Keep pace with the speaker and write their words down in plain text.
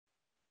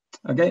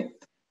Okay,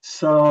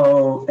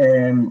 so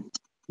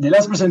the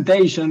last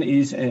presentation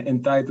is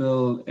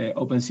entitled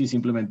OpenSees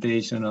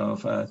implementation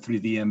of a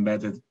 3D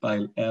embedded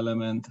file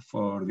element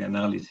for the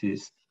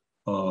analysis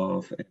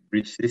of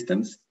bridge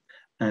systems.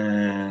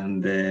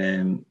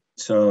 And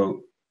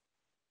so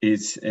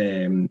it's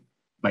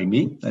by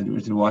me at the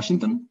University of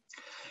Washington.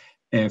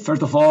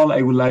 First of all,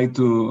 I would like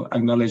to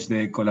acknowledge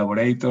the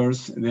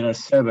collaborators. There are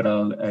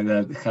several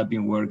that have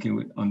been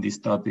working on this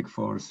topic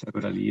for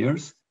several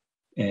years.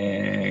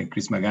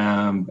 Chris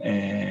McGamp,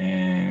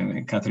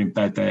 Catherine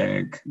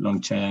Petek,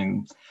 Long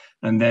Chen,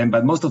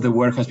 but most of the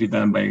work has been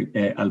done by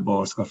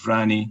Albor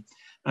Scofrani.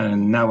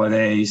 And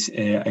nowadays,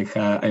 I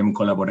am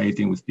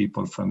collaborating with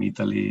people from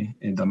Italy,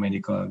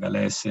 Domenico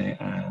Galese,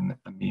 and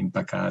Amin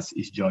Pakas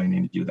is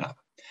joining UW.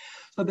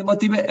 So the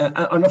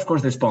and of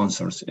course the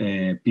sponsors,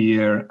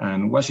 Pierre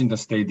and Washington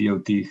State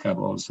DOT have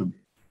also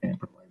been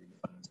providing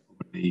funds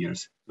over the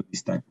years to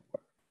this type of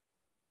work.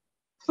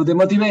 So the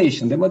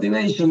motivation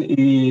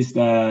is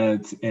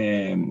that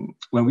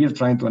when we are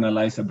trying to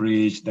analyze a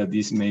bridge, that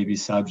this may be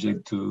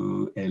subject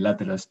to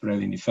lateral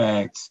spreading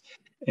effects,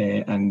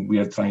 and we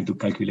are trying to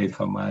calculate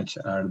how much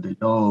are the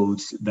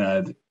loads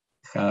that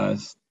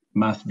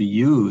must be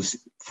used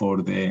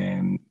for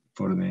the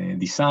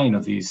design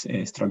of these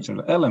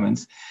structural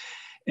elements.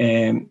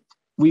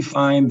 We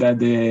find that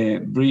the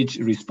bridge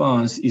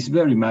response is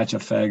very much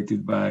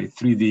affected by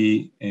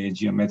 3D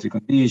geometric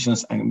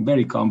conditions and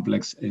very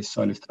complex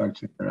solid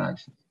structure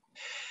interactions.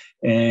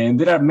 And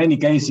there are many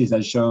cases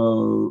that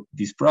show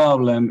this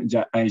problem.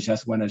 I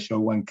just want to show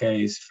one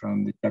case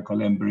from the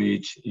Chacolén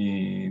Bridge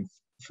in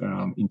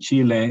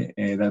Chile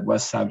that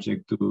was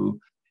subject to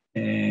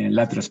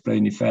lateral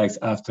spreading effects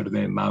after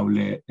the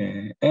Maule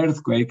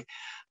earthquake.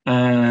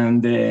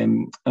 And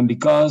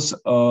because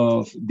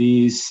of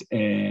this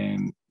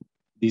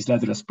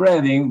lateral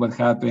spreading, what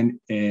happened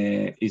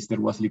is there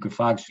was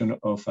liquefaction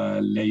of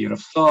a layer of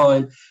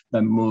soil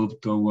that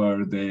moved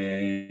toward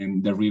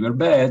the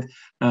riverbed,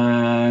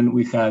 and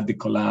we had the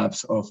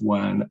collapse of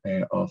one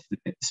of the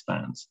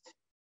spans.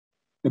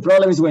 The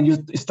problem is when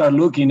you start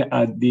looking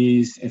at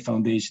this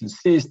foundation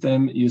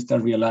system, you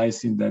start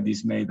realizing that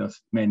it's made of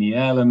many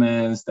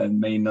elements that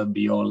may not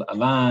be all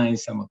aligned.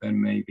 Some of them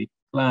may be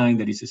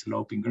inclined, there is a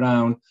sloping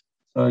ground.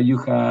 So you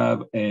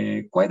have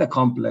quite a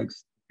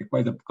complex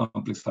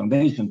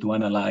foundation to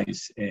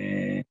analyze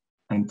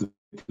and to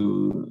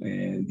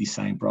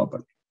design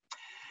properly.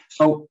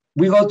 So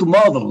we go to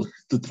models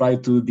to try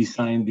to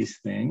design this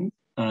thing.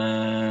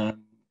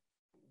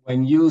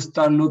 When you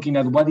start looking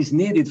at what is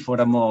needed for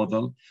a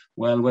model,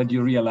 well, what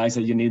you realize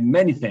that you need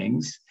many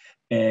things.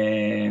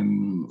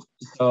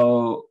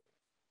 So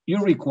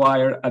you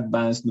require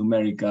advanced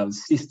numerical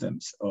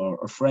systems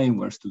or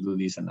frameworks to do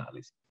this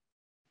analysis.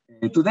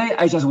 Today,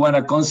 I just want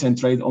to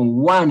concentrate on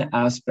one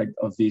aspect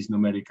of this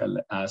numerical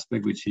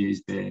aspect, which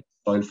is the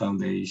soil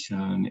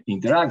foundation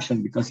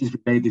interaction, because it's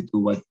related to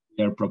what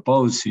we are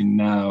proposing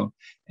now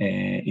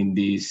in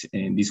this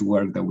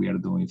work that we are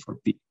doing for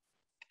P.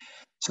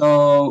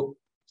 So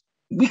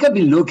we have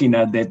been looking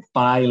at the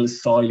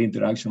pile-soil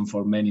interaction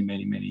for many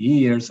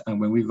years, and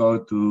when we go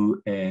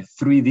to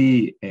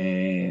 3D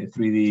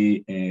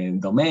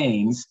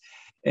domains,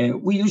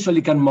 we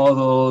usually can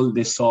model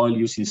the soil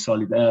using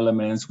solid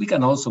elements. We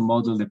can also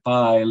model the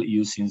pile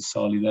using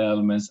solid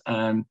elements,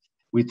 and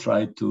we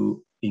try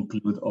to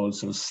include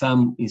also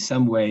in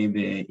some way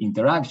the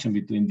interaction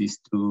between these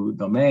two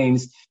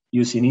domains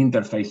using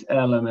interface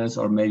elements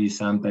or maybe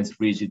sometimes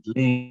rigid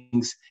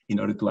links in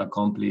order to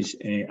accomplish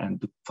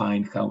and to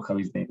find how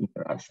is the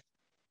interaction.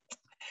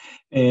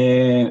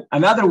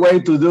 Another way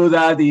to do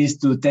that is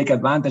to take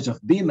advantage of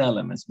beam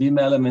elements. Beam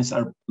elements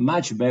are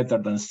much better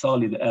than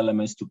solid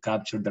elements to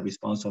capture the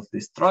response of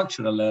the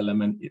structural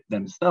element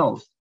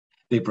themselves.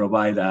 They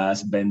provide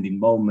us bending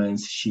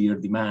moments, shear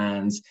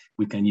demands.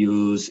 We can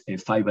use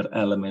fiber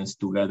elements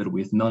together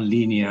with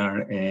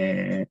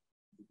nonlinear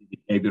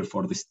behavior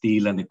for the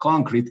steel and the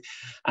concrete.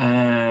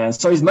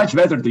 So it's much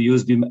better to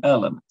use beam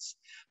elements.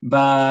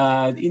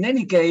 But in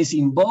any case,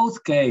 in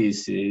both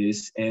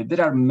cases,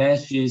 there are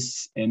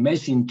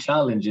meshing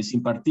challenges,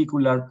 in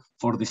particular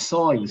for the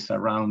soil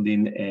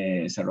surrounding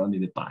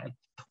the pile.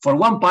 For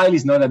one pile,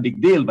 it's not a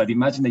big deal, but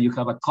imagine that you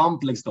have a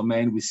complex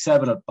domain with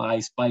several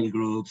piles, pile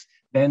groups,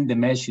 then the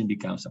meshing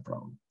becomes a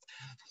problem.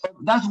 So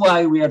that's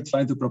why we are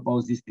trying to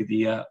propose this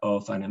idea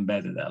of an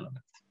embedded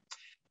element.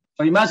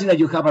 So imagine that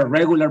you have a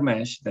regular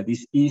mesh that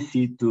is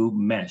easy to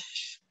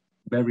mesh,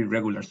 very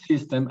regular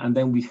system, and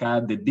then we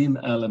have the beam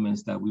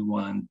elements that we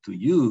want to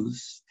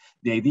use.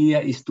 The idea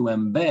is to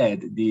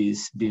embed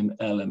these beam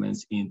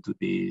elements into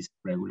this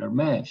regular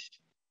mesh.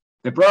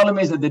 The problem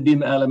is that the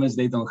beam elements,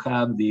 they don't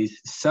have this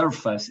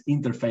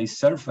interface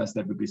surface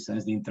that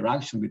represents the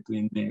interaction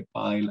between the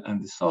pile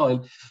and the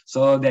soil.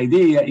 So the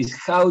idea is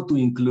how to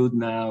include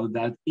now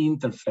that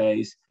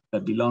interface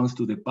that belongs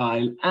to the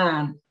pile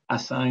and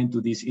assign to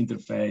this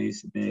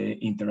interface the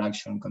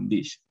interaction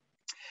condition.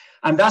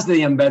 And that's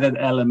the embedded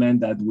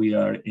element that we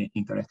are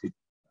interested in.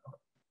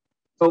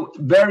 So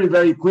very,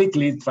 very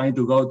quickly, trying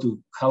to go to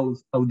how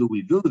do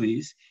we do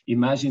this?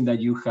 Imagine that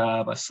you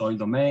have a soil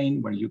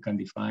domain where you can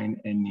define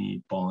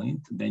any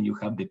point. Then you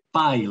have the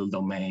pile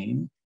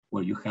domain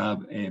where you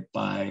have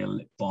pile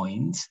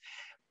points.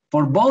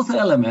 For both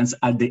elements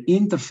at the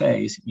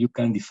interface, you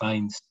can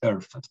define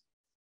surface.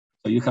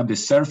 So you have the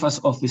surface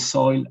of the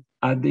soil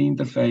at the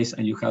interface,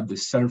 and you have the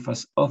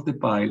surface of the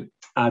pile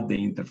at the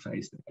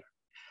interface there.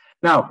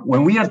 Now,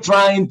 when we are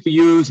trying to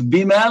use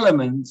beam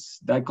elements,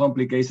 that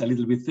complicates a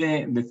little bit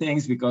the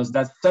things, because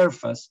that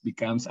surface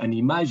becomes an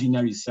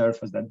imaginary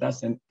surface that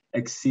doesn't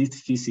exist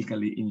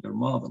physically in your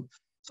model.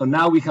 So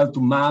now we have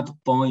to map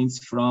points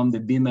from the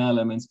beam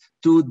elements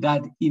to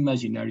that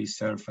imaginary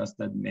surface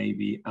that may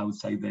be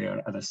outside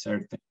there at a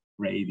certain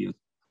radius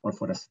or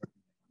for a certain.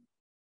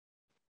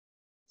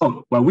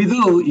 So what we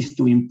do is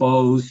to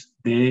impose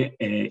the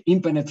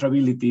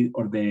impenetrability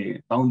or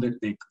the boundary,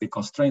 the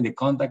constraint, the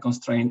contact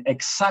constraint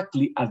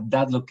exactly at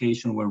that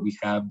location where we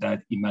have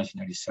that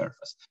imaginary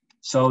surface.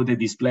 So the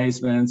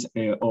displacements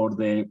or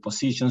the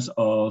positions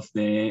of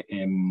the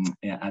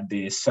at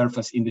the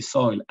surface in the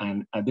soil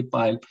and at the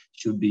pile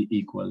should be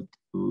equal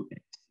to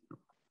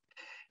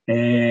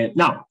 0.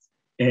 Now,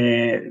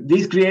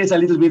 this creates a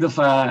little bit of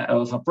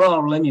a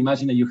problem.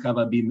 Imagine that you have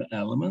a beam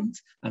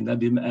element, and that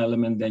beam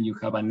element, then you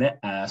have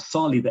a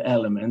solid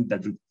element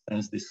that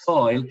represents the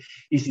soil.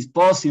 It is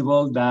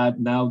possible that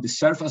now the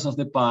surface of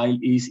the pile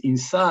is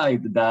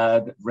inside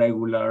that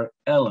regular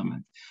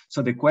element.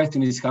 So the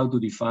question is how to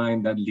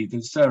define that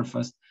little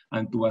surface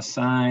and to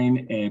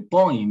assign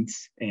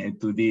points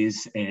to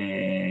this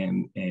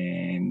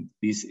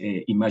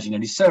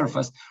imaginary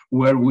surface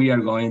where we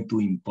are going to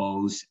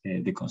impose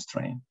the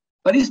constraint.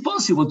 But it's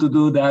possible to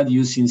do that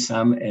using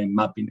some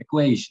mapping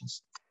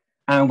equations.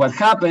 And what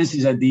happens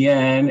is at the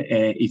end,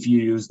 if you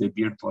use the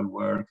virtual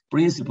work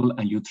principle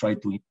and you try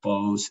to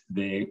impose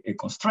the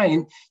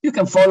constraint, you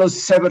can follow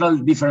several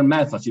different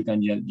methods. You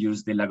can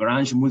use the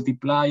Lagrange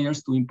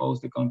multipliers to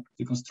impose the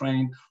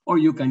constraint, or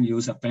you can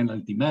use a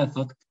penalty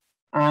method.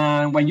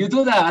 And when you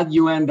do that,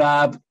 you end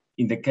up,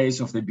 in the case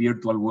of the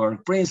virtual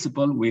work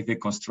principle, with the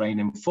constraint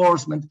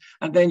enforcement.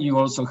 And then you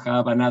also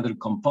have another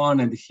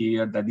component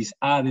here that is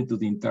added to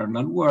the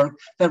internal work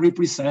that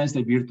represents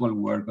the virtual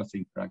work of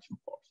the interaction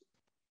force.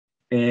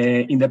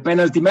 In the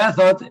penalty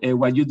method,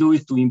 what you do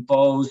is to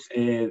impose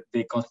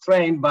the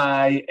constraint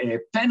by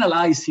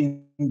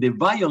penalizing the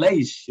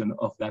violation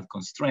of that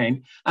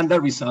constraint, and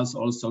that results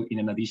also in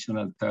an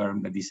additional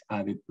term that is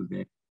added to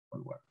the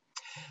virtual work.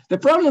 The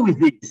problem with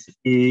this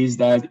is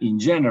that in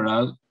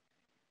general,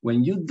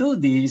 when you do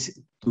this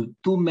to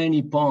too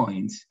many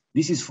points,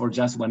 this is for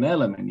just one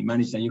element.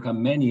 Imagine that you have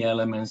many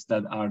elements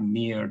that are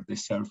near the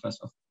surface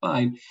of the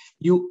pile,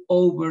 you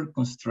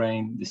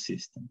over-constrain the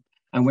system.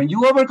 And when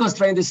you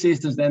over-constrain the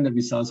systems, then the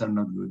results are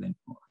not good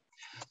anymore.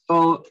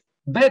 So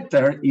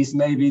better is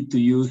maybe to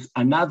use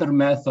another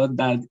method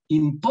that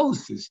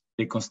imposes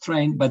the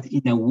constraint, but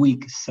in a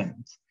weak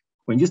sense.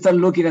 When you start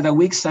looking at a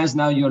weak sense,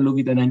 now you're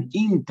looking at an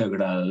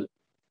integral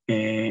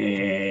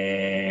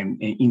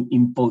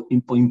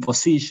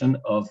imposition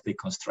of the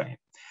constraint.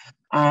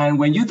 And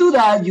when you do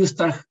that, you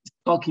start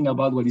talking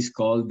about what is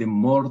called the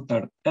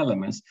mortar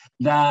elements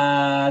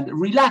that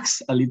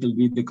relax a little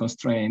bit the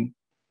constraint,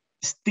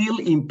 still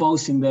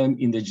imposing them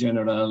in the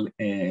general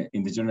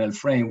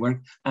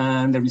framework,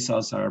 and the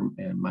results are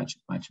much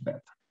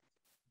better.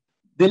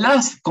 The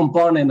last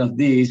component of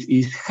this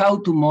is how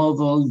to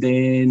model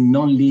the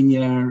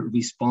nonlinear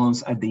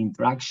response at the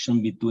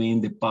interaction between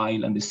the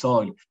pile and the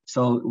soil.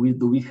 So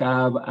do we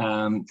have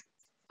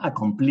a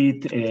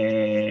complete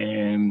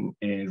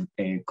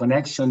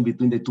connection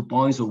between the 2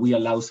 points, or we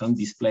allow some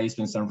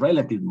displacements and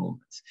relative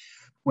movements?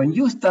 When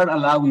you start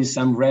allowing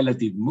some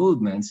relative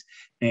movements,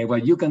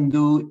 what you can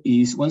do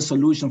is, one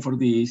solution for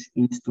this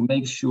is to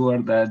make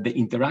sure that the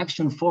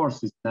interaction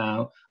forces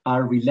now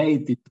are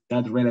related to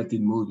that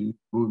relative movement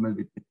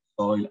between the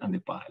soil and the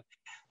pile.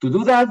 To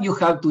do that, you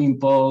have to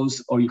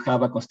impose, or you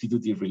have a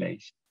constitutive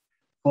relation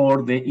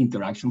for the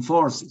interaction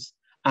forces.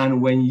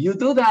 And when you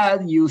do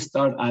that, you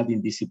start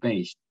adding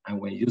dissipation. And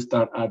when you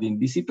start adding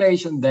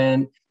dissipation,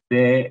 then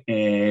the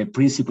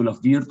principle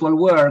of virtual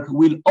work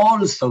will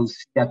also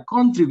see a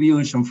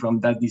contribution from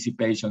that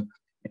dissipation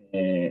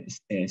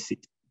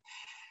system.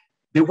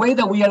 The way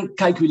that we are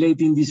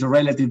calculating this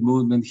relative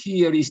movement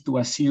here is to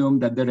assume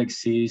that there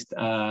exists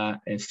a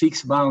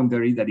fixed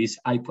boundary that is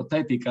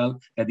hypothetical,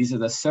 that is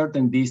at a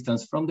certain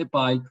distance from the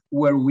pile,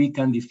 where we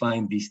can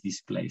define these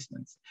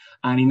displacements.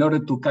 And in order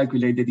to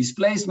calculate the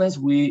displacements,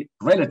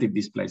 relative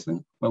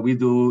displacement, what we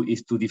do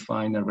is to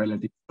define a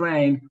relative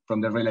strain. From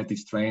the relative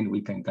strain,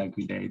 we can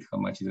calculate how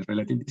much is the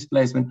relative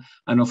displacement.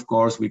 And of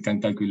course, we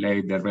can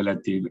calculate the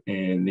relative,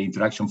 the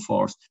interaction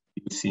force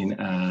using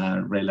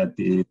a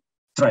relative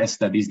stress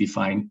that is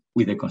defined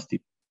with the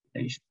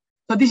constitution.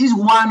 So this is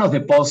one of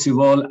the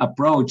possible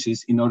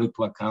approaches in order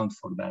to account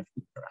for that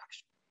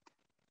interaction.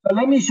 So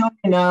let me show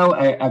you now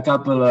a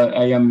couple,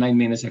 I am 9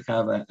 minutes, I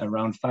have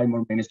around 5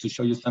 more minutes to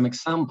show you some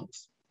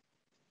examples.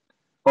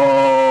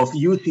 of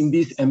using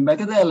this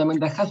embedded element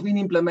that has been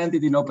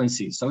implemented in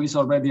OpenSees. So it's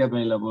already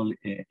available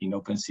in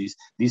OpenSees,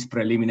 this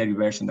preliminary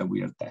version that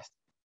we are testing.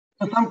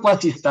 So some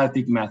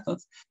quasi-static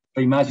methods.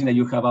 So imagine that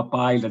you have a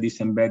pile that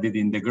is embedded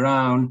in the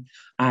ground,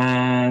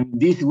 and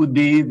this would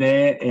be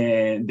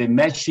the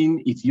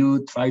meshing if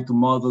you try to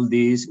model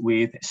this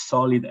with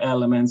solid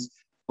elements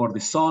for the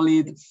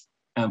solid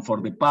and for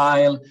the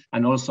pile,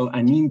 and also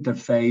an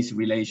interface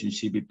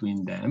relationship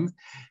between them.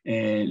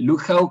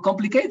 Look how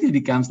complicated it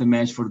becomes the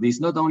mesh for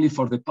this, not only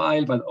for the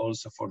pile, but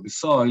also for the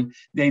soil.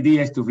 The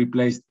idea is to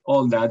replace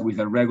all that with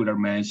a regular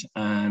mesh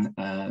and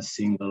a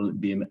single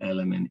beam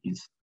element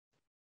inside.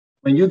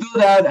 When you do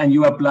that and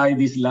you apply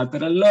this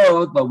lateral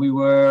load, what we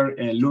were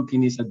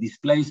looking is at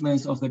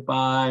displacements of the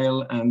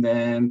pile, and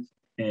then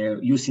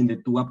using the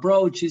two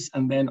approaches,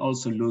 and then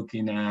also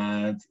looking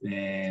at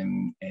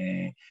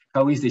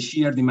how is the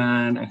shear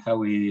demand and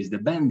how is the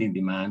bending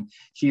demand.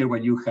 Here,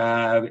 what you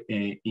have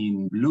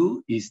in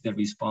blue is the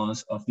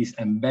response of this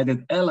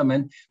embedded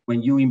element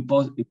when you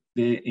impose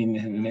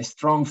in a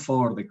strong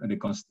force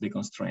the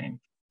constraint.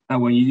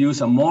 And when you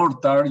use a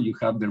mortar, you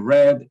have the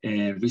red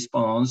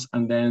response,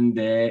 and then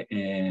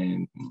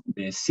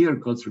the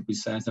circles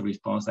represents the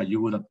response that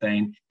you would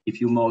obtain if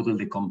you model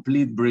the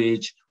complete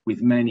bridge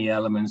with many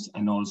elements,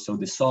 and also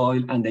the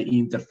soil and the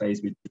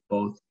interface with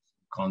both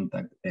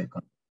contact.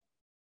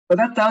 So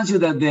that tells you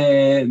that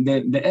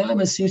the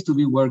element seems to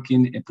be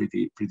working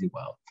pretty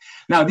well.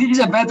 Now, this is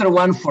a better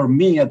one for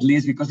me, at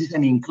least, because it's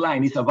an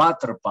incline, it's a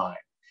butter pile.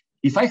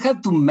 If I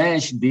had to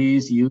mesh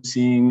this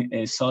using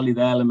solid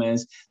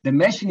elements, the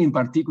meshing in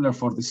particular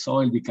for the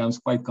soil becomes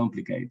quite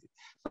complicated.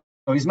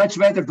 So it's much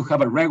better to have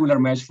a regular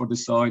mesh for the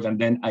soil, and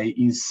then I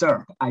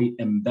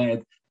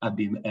embed a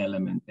beam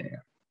element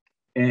there.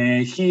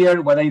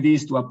 Here, what I did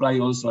is to apply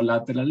also a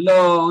lateral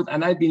load,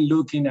 and I've been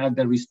looking at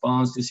the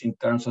responses in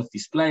terms of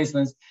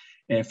displacements.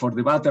 For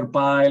the butter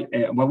pile,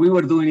 what we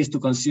were doing is to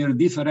consider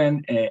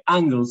different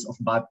angles of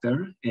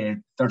butter,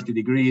 30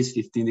 degrees,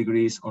 15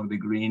 degrees, or the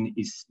green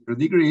is 0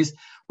 degrees.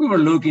 We were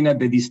looking at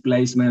the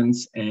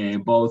displacements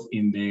both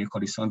in the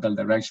horizontal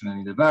direction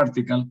and in the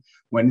vertical.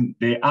 When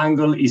the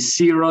angle is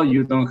 0,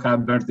 you don't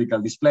have vertical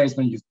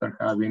displacement, you start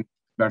having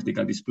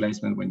vertical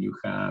displacement when you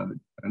have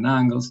different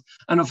angles.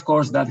 And of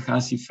course, that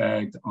has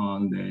effect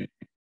on the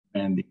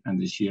bending and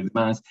the shear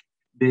demands.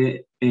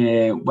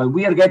 What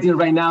we are getting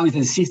right now is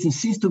the system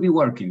seems to be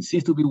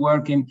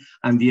working,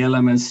 and the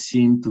elements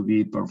seem to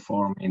be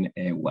performing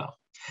well.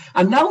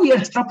 And now we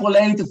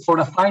extrapolate for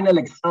a final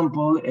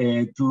example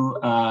to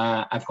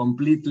a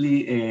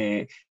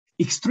completely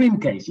extreme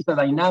case. It's a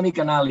dynamic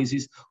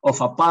analysis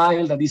of a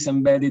pile that is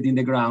embedded in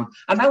the ground.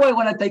 And now I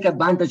want to take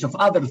advantage of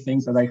other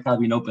things that I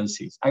have in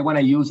OpenSees. I want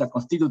to use a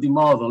constitutive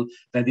model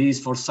that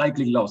is for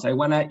cyclic loss. I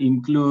want to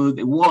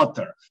include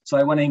water. So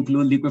I want to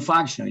include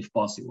liquefaction if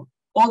possible.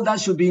 All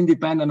that should be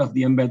independent of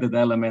the embedded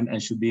element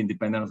and should be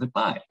independent of the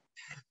pile.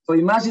 So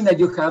imagine that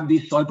you have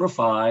this soil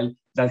profile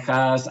that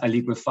has a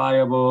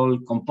liquefiable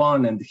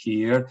component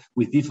here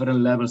with different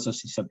levels of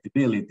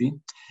susceptibility.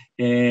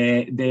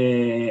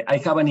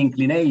 I have an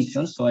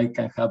inclination, so I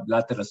can have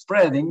lateral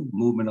spreading,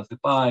 movement of the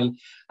pile.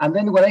 And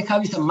then what I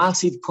have is a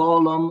massive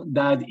column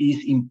that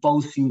is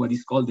imposing what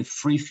is called the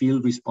free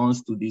field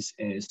response to this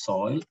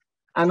soil.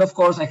 And of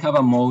course, I have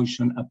a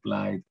motion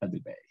applied at the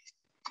base.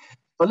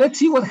 So let's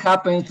see what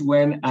happens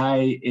when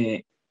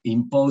I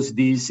impose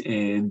this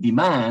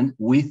demand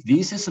with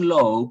this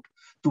slope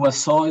to a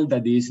soil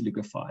that is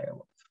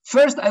liquefiable.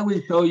 First, I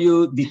will show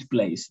you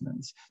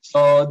displacements.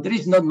 So there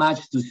is not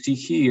much to see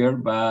here,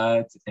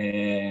 but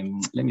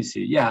let me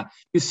see. Yeah,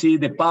 you see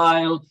the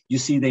pile, you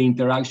see the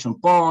interaction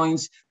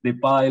points. The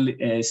pile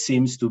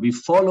seems to be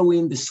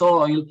following the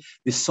soil.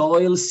 The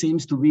soil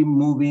seems to be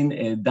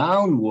moving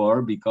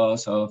downward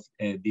because of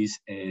this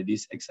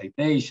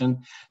excitation.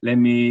 Let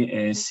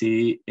me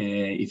see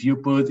if you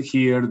put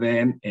here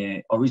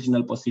the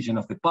original position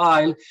of the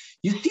pile.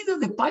 You see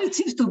that the pile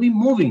seems to be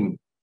moving.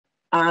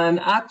 And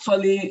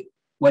actually,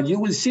 what you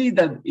will see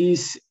that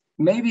is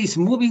maybe it's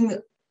moving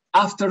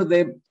after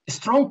the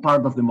strong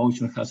part of the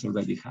motion has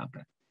already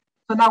happened.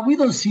 So now we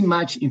don't see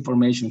much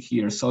information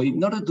here. So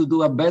in order to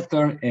do a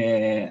better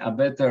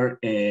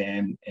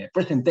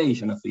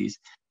presentation of this,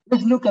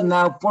 let's look at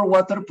now pore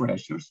water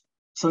pressures.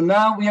 So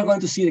now we are going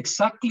to see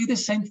exactly the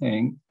same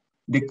thing.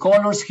 The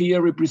colors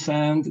here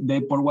represent the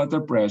pore water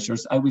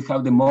pressures. I will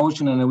have the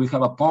motion, and I will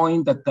have a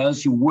point that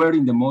tells you where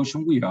in the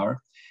motion we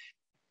are.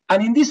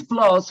 And in these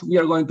plots, we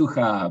are going to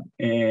have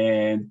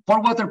a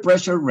pore water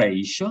pressure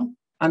ratio,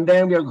 and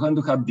then we are going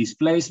to have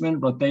displacement,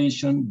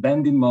 rotation,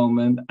 bending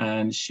moment,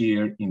 and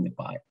shear in the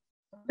pile.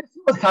 Let's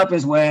see what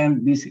happens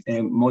when this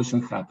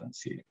motion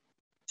happens here.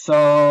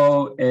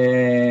 So,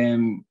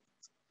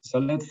 so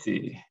let's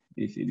see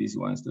if this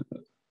wants to do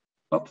it.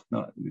 Oh,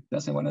 no, it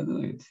doesn't want to do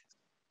it.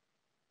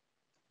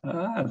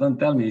 Don't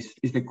tell me,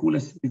 it's the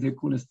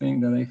coolest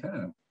thing that I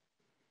have.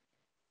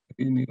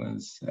 Give me 1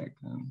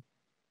 second.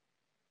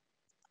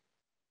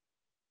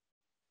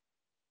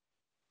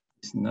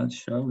 It's not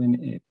showing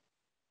it.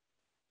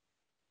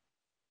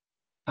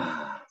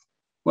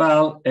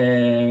 Well,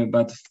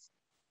 but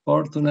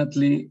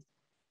fortunately,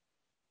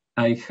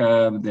 I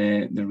have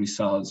the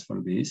results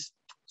for this,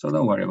 so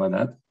don't worry about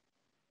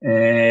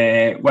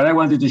that. What I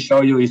wanted to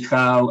show you is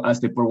how, as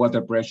the pore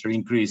water pressure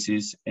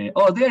increases,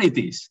 oh, there it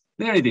is.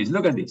 There it is.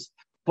 Look at this.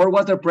 Pore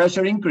water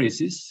pressure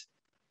increases,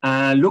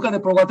 and look at the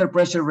pore water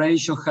pressure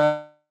ratio.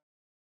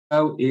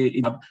 How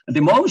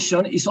the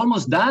motion is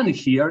almost done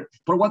here.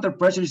 Pore water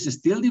pressure is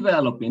still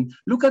developing.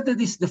 Look at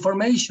this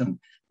deformation.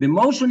 The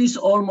motion is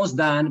almost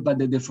done, but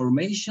the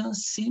deformation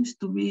seems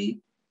to be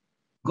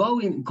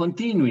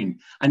continuing.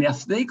 And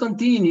as they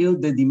continue,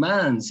 the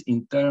demands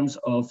in terms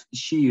of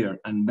shear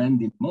and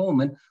bending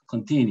moment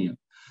continue.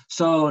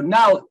 So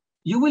now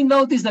you will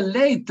notice that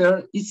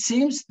later, it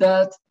seems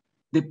that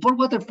the pore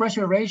water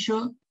pressure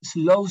ratio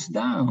slows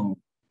down,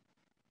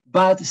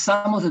 but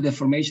some of the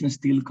deformation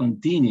still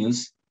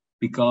continues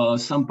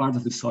because some part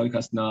of the soil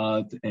has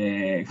not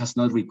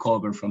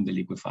recovered from the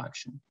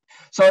liquefaction.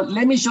 So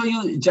let me show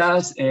you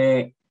just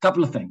a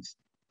couple of things.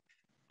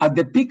 At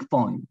the peak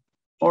point,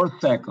 4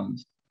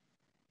 seconds,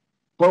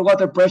 pore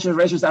water pressure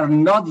ratios are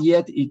not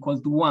yet equal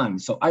to 1.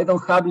 So I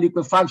don't have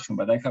liquefaction,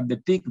 but I have the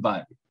peak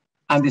value.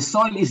 And the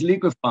soil is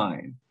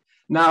liquefying.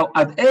 Now,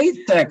 at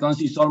 8 seconds,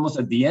 it's almost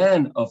at the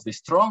end of the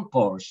strong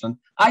portion.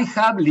 I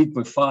have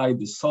liquefied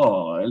the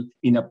soil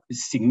in a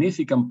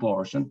significant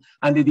portion,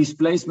 and the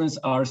displacements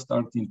are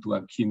starting to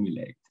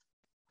accumulate.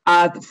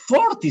 At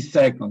 40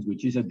 seconds,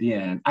 which is at the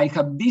end, I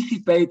have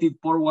dissipated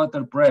pore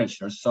water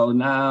pressure. So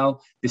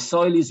now the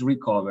soil is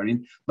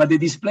recovering, but the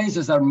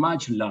displacements are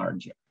much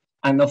larger.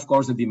 And of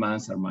course, the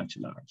demands are much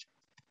larger.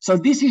 So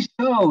this is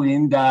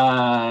showing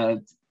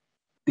that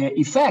the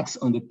effects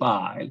on the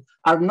pile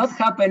are not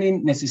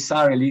happening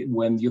necessarily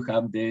when you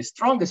have the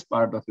strongest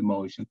part of the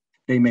motion.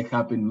 They may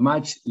happen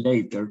much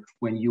later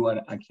when you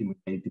are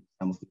accumulating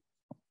some of it.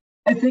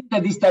 I think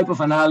that this type of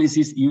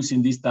analysis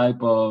using this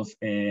type of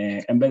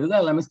embedded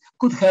elements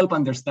could help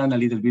understand a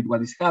little bit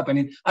what is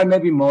happening and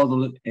maybe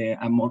model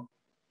a more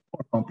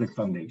complex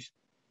foundation.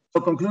 So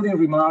concluding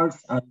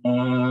remarks,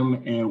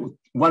 1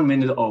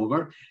 minute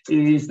over,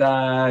 is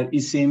that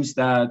it seems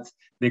that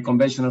the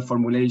conventional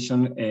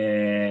formulation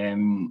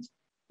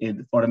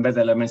for embedded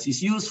elements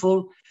is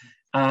useful,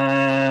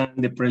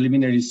 and the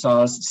preliminary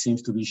results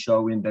seems to be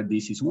showing that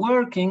this is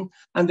working,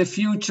 and the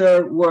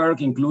future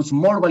work includes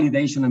more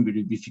validation and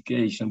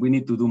verification. We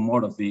need to do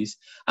more of this,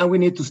 and we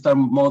need to start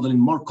modeling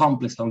more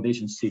complex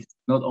foundation systems,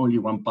 not only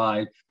one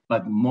pile,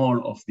 but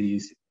more of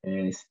these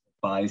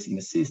piles in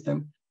the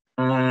system,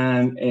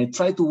 and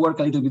try to work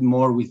a little bit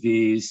more with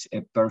this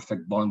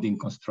perfect bonding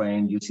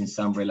constraint using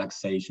some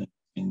relaxation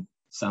in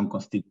some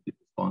constitutive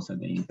response at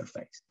the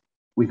interface.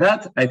 With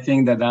that, I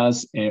think that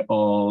that's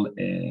all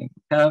we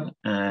have.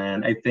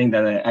 And I think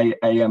that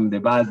I am the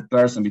bad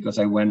person because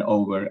I went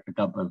over a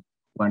couple,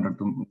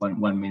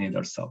 1 minute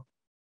or so.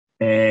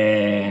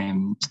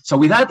 So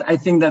with that, I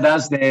think that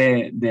that's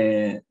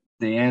the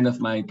end of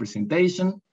my presentation.